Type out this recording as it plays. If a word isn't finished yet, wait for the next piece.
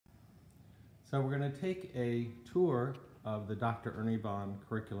So we're going to take a tour of the Dr. Ernie Bond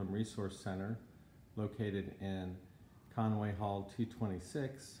Curriculum Resource Center located in Conway Hall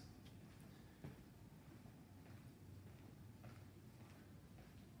 226.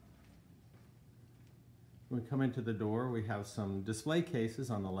 When we come into the door, we have some display cases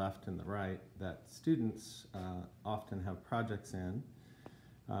on the left and the right that students often have projects in.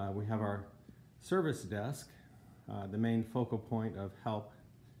 We have our service desk, the main focal point of help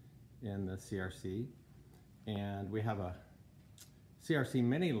in the CRC. And we have a CRC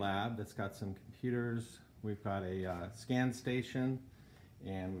mini lab that's got some computers. We've got a scan station,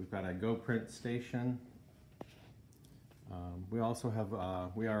 and we've got a GoPrint station. We also have,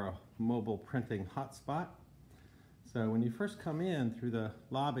 we are a mobile printing hotspot. So when you first come in through the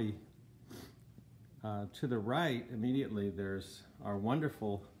lobby, to the right immediately there's our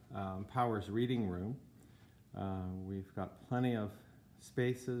wonderful Powers reading room. We've got plenty of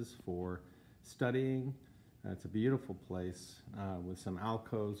spaces for studying. It's a beautiful place with some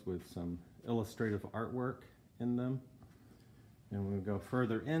alcoves with some illustrative artwork in them. And when we go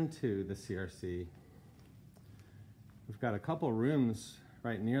further into the CRC, we've got a couple rooms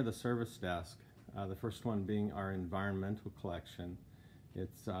right near the service desk. The first one being our environmental collection.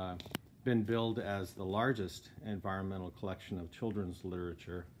 It's been billed as the largest environmental collection of children's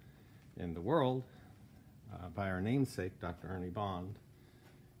literature in the world by our namesake, Dr. Ernie Bond.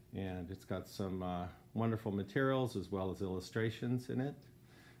 And it's got some wonderful materials as well as illustrations in it.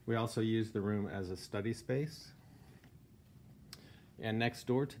 We also use the room as a study space. And next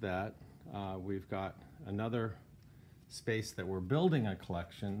door to that, we've got another space that we're building a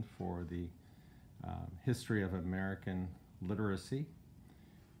collection for the history of American literacy.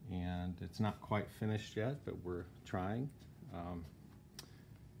 And it's not quite finished yet, but we're trying.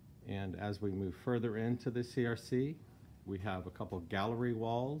 And as we move further into the CRC, we have a couple gallery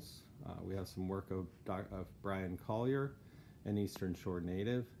walls. We have some work of Brian Collier, an Eastern Shore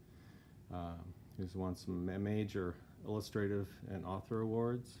native, who's won some major illustrative and author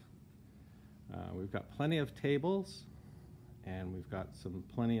awards. We've got plenty of tables, and we've got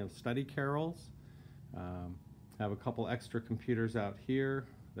plenty of study carrels. Have a couple extra computers out here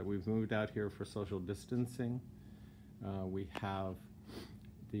that we've moved out here for social distancing. We have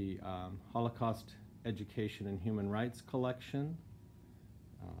the Holocaust Education and Human Rights collection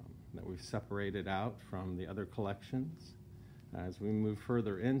that we've separated out from the other collections. As we move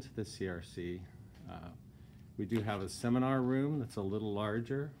further into the CRC, we do have a seminar room that's a little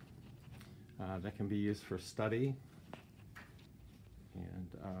larger that can be used for study. And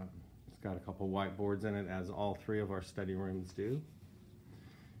it's got a couple whiteboards in it, as all three of our study rooms do.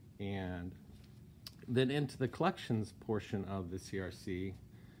 And then into the collections portion of the CRC,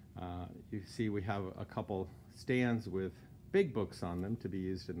 you see we have a couple stands with big books on them to be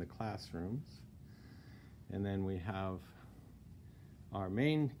used in the classrooms. And then we have our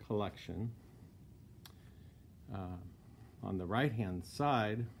main collection on the right-hand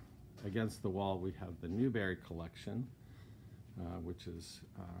side. Against the wall, we have the Newberry collection, which is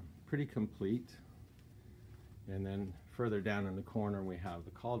pretty complete. And then further down in the corner, we have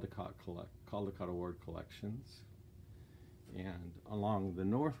the Caldecott Award collections. And along the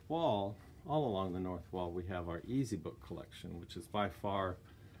north wall, all along the north wall, we have our Easy Book collection, which is by far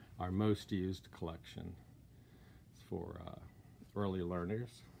our most used collection. It's for early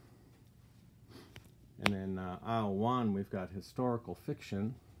learners. And then aisle one, we've got historical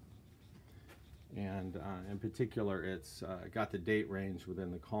fiction. And in particular, it's got the date range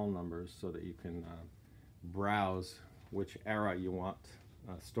within the call numbers so that you can browse which era you want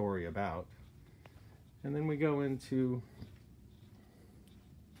a story about. And then we go into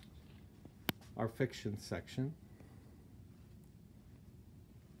our fiction section.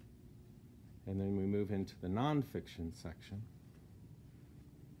 And then we move into the nonfiction section.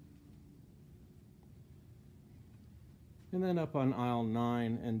 And then up on aisle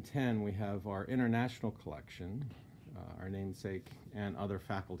 9 and 10, we have our international collection. Our namesake and other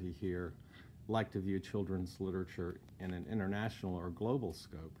faculty here like to view children's literature in an international or global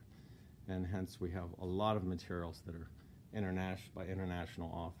scope, and hence we have a lot of materials that are by international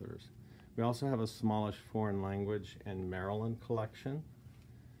authors. We also have a smallish foreign language and Maryland collection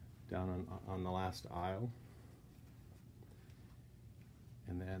down on the last aisle.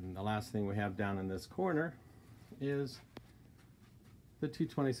 And then the last thing we have down in this corner is the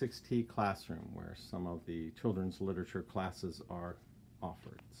 226T classroom, where some of the children's literature classes are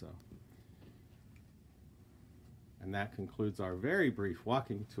offered. And that concludes our very brief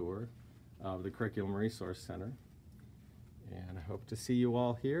walking tour of the Curriculum Resource Center. And I hope to see you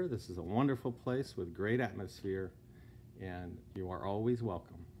all here. This is a wonderful place with great atmosphere, and you are always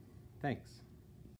welcome. Thanks.